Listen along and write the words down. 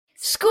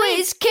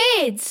Squiz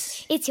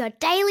Kids! It's your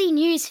daily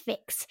news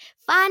fix.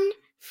 Fun,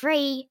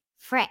 free,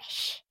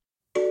 fresh.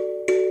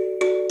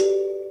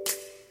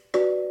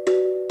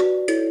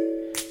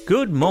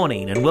 Good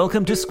morning and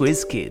welcome to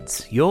Squiz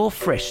Kids, your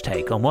fresh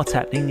take on what's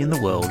happening in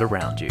the world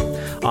around you.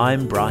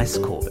 I'm Bryce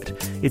Corbett.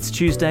 It's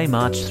Tuesday,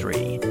 March 3.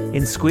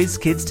 In Squiz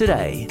Kids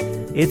today,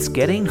 it's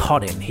getting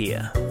hot in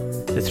here.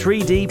 The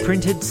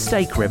 3D-printed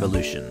steak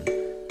revolution.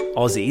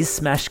 Aussies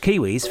smash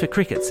Kiwis for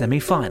cricket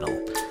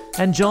semi-final.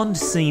 And John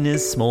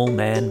Cena's small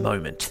man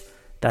moment.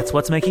 That's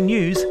what's making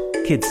news,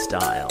 kids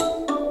style.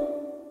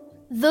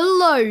 The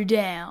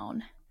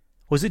lowdown.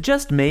 Was it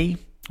just me,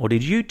 or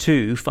did you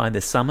too find the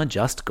summer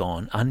just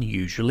gone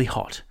unusually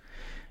hot?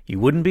 You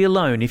wouldn't be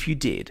alone if you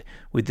did,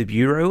 with the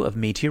Bureau of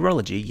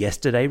Meteorology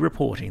yesterday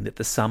reporting that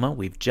the summer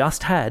we've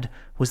just had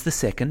was the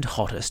second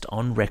hottest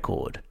on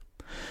record.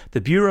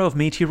 The Bureau of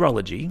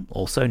Meteorology,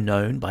 also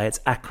known by its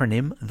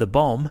acronym the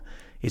BOM,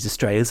 is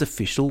Australia's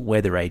official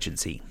weather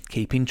agency,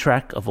 keeping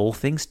track of all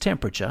things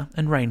temperature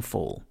and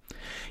rainfall.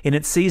 In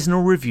its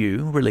seasonal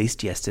review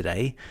released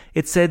yesterday,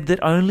 it said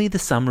that only the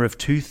summer of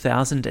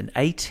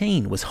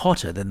 2018 was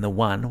hotter than the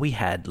one we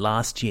had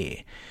last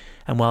year.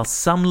 And while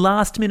some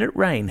last-minute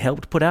rain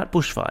helped put out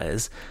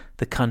bushfires,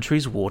 the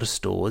country's water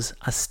stores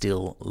are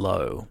still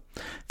low.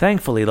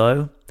 Thankfully,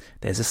 though,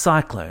 there's a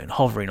cyclone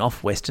hovering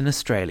off Western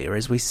Australia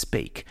as we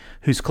speak,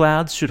 whose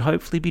clouds should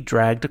hopefully be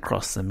dragged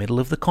across the middle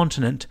of the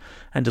continent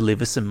and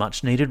deliver some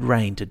much-needed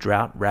rain to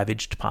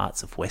drought-ravaged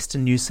parts of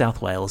Western New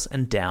South Wales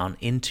and down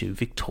into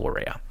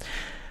Victoria.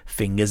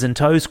 Fingers and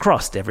toes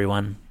crossed,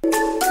 everyone.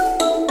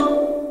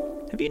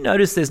 Have you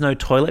noticed there's no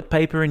toilet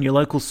paper in your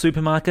local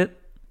supermarket?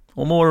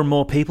 Or more and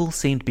more people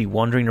seem to be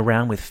wandering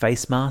around with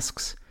face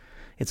masks?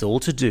 It's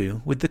all to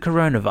do with the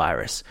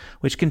coronavirus,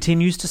 which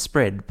continues to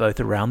spread both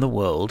around the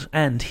world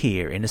and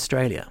here in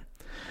Australia.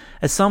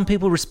 As some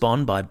people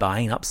respond by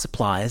buying up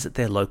supplies at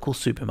their local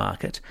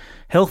supermarket,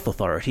 health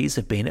authorities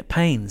have been at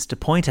pains to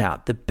point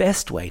out the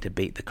best way to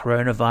beat the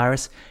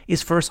coronavirus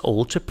is for us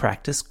all to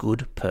practice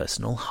good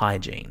personal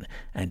hygiene,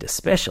 and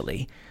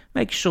especially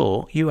make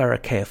sure you are a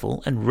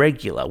careful and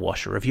regular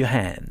washer of your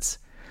hands.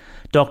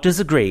 Doctors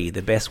agree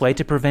the best way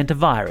to prevent a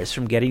virus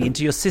from getting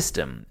into your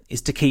system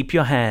is to keep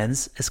your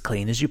hands as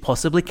clean as you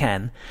possibly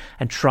can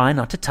and try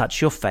not to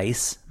touch your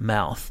face,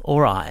 mouth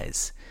or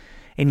eyes.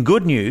 In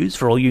good news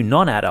for all you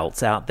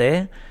non-adults out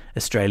there,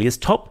 Australia's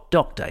top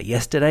doctor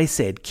yesterday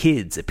said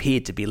kids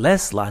appeared to be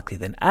less likely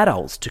than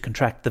adults to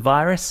contract the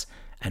virus,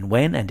 and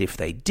when and if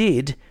they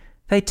did,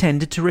 they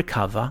tended to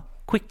recover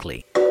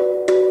quickly.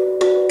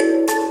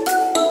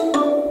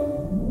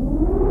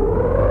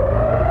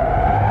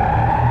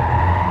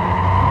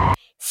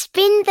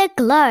 Spin the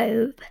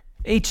globe.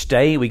 Each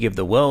day we give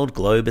the world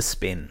globe a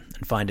spin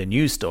and find a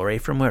news story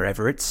from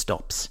wherever it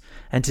stops.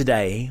 And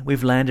today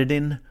we've landed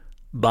in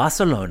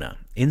Barcelona,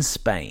 in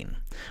Spain,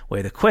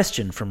 where the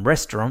question from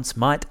restaurants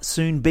might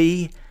soon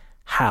be,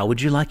 how would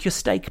you like your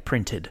steak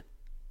printed?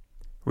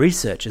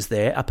 Researchers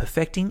there are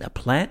perfecting a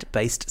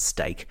plant-based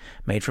steak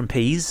made from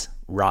peas,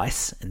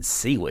 rice and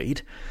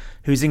seaweed,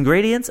 whose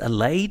ingredients are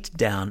laid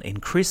down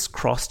in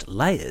criss-crossed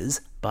layers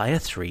by a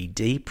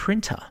 3D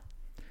printer.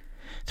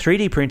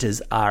 3D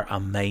printers are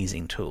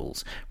amazing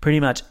tools. Pretty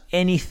much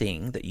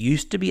anything that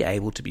used to be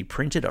able to be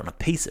printed on a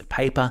piece of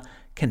paper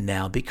can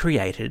now be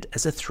created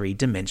as a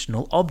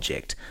three-dimensional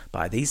object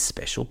by these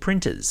special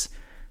printers.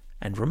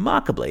 And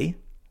remarkably,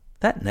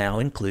 that now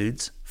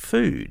includes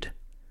food.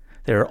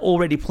 There are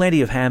already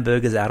plenty of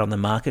hamburgers out on the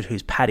market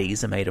whose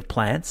patties are made of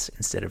plants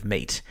instead of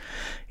meat.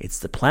 It's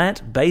the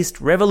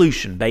plant-based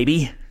revolution,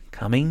 baby,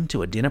 coming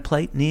to a dinner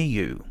plate near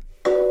you.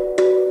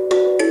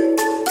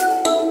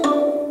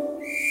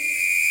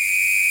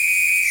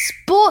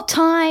 Sport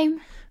time!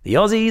 The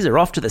Aussies are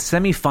off to the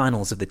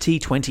semi-finals of the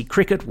T20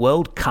 Cricket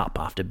World Cup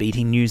after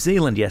beating New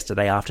Zealand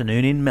yesterday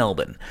afternoon in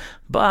Melbourne.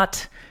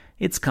 But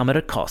it's come at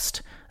a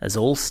cost, as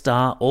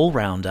all-star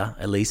all-rounder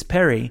Elise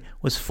Perry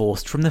was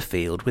forced from the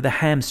field with a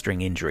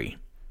hamstring injury.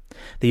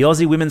 The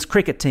Aussie women's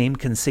cricket team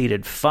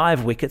conceded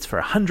 5 wickets for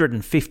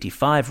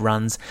 155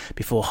 runs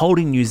before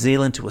holding New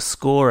Zealand to a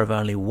score of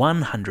only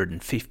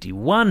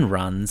 151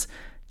 runs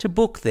to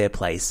book their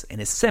place in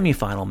a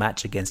semi-final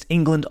match against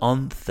England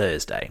on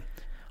Thursday.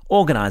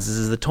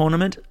 Organisers of the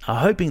tournament are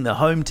hoping the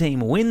home team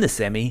win the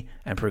semi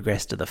and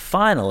progress to the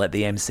final at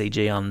the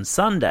MCG on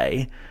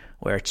Sunday,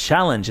 where a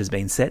challenge has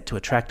been set to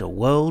attract a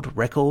world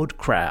record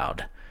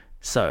crowd.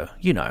 So,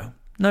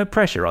 no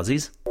pressure,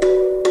 Aussies.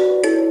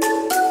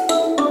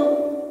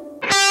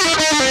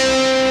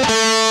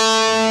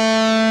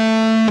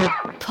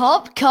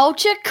 Pop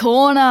Culture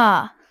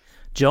Corner.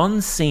 John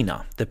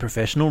Cena, the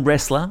professional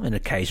wrestler and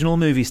occasional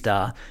movie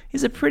star,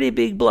 is a pretty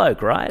big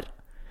bloke, right?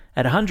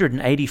 At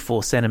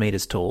 184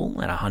 centimetres tall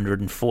and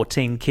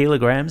 114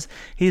 kilograms,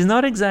 he's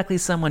not exactly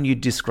someone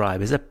you'd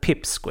describe as a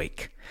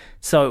pipsqueak.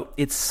 So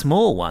it's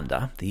small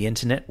wonder the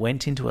internet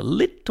went into a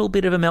little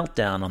bit of a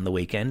meltdown on the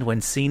weekend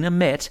when Cena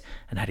met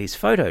and had his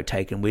photo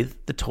taken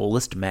with the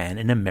tallest man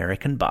in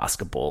American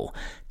basketball,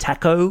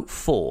 Taco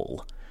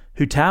Fall,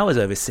 who towers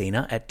over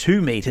Cena at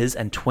 2 metres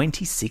and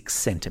 26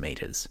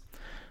 centimetres.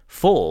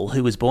 Fall,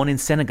 who was born in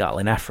Senegal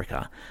in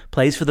Africa,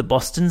 plays for the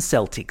Boston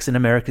Celtics in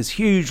America's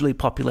hugely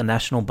popular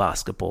National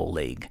Basketball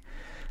League.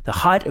 The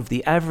height of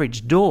the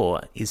average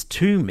door is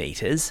 2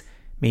 meters,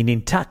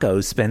 meaning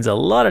Taco spends a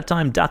lot of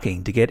time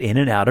ducking to get in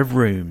and out of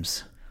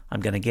rooms.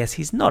 I'm going to guess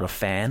he's not a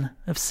fan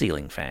of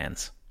ceiling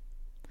fans.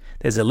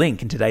 There's a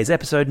link in today's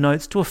episode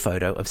notes to a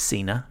photo of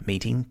Cena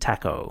meeting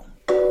Taco.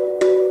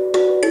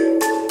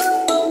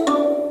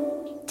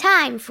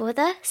 Time for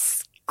the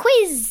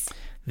quiz.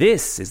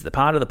 This is the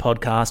part of the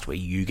podcast where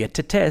you get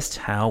to test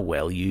how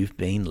well you've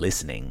been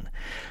listening.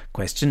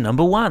 Question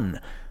number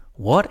 1.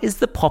 What is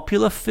the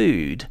popular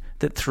food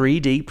that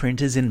 3D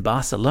printers in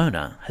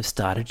Barcelona have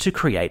started to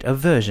create a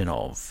version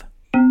of?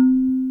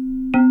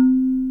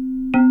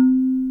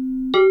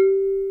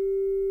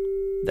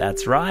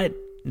 That's right,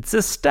 it's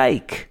a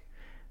steak.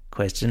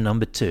 Question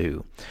number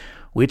 2.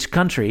 Which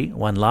country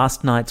won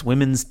last night's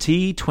women's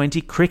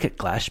T20 cricket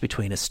clash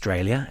between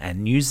Australia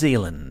and New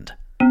Zealand?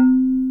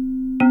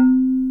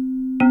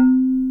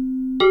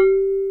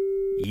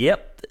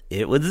 Yep,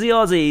 it was the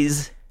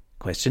Aussies.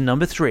 Question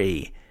number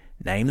 3.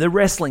 Name the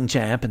wrestling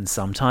champ and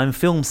sometime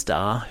film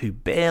star who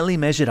barely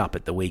measured up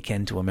at the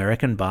weekend to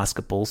American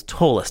basketball's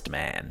tallest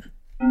man.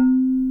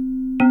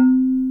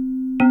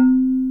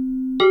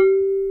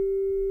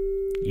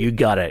 You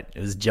got it.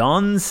 It was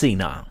John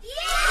Cena.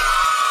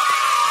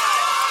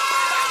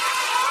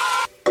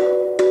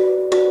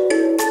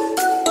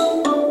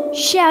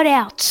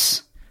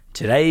 Shout-outs.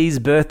 Today's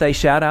birthday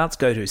shout-outs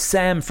go to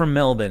Sam from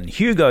Melbourne,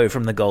 Hugo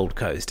from the Gold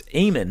Coast,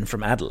 Eamon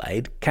from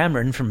Adelaide,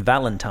 Cameron from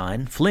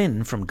Valentine,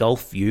 Flynn from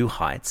Gulfview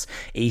Heights,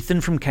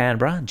 Ethan from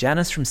Canberra,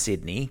 Janice from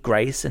Sydney,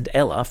 Grace and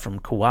Ella from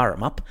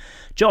Cowarumup,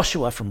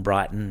 Joshua from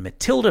Brighton,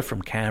 Matilda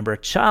from Canberra,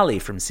 Charlie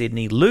from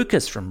Sydney,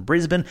 Lucas from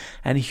Brisbane,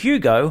 and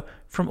Hugo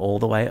from all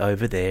the way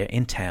over there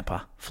in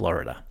Tampa,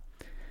 Florida.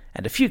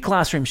 And a few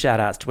classroom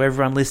shout-outs to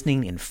everyone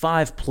listening in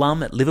 5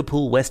 Plum at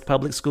Liverpool West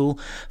Public School,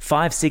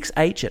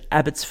 5-6H at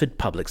Abbotsford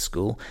Public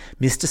School,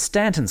 Mr.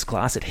 Stanton's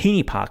class at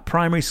Heaney Park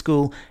Primary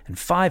School, and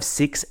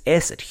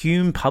 5-6S at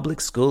Hume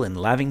Public School in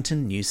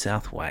Lavington, New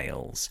South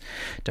Wales.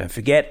 Don't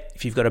forget,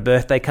 if you've got a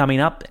birthday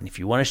coming up and if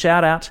you want a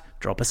shout-out,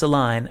 drop us a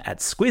line at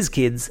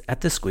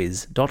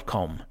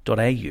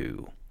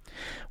squizkids@thesquiz.com.au.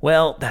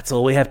 Well, that's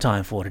all we have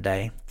time for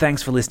today.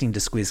 Thanks for listening to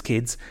Squiz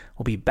Kids.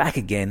 We'll be back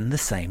again the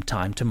same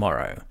time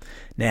tomorrow.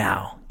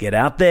 Now, get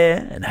out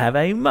there and have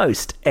a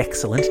most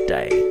excellent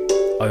day.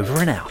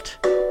 Over and out.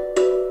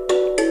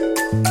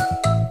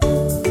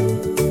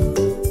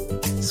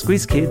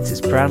 Squiz Kids is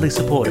proudly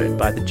supported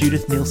by the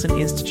Judith Neilson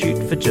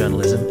Institute for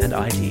Journalism and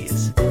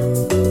Ideas.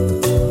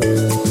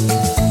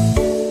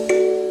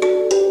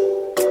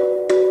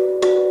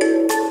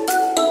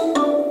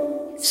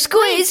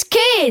 Squiz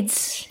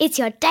Kids! It's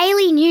your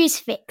daily news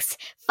fix.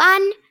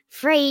 Fun,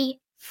 free,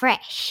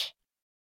 fresh.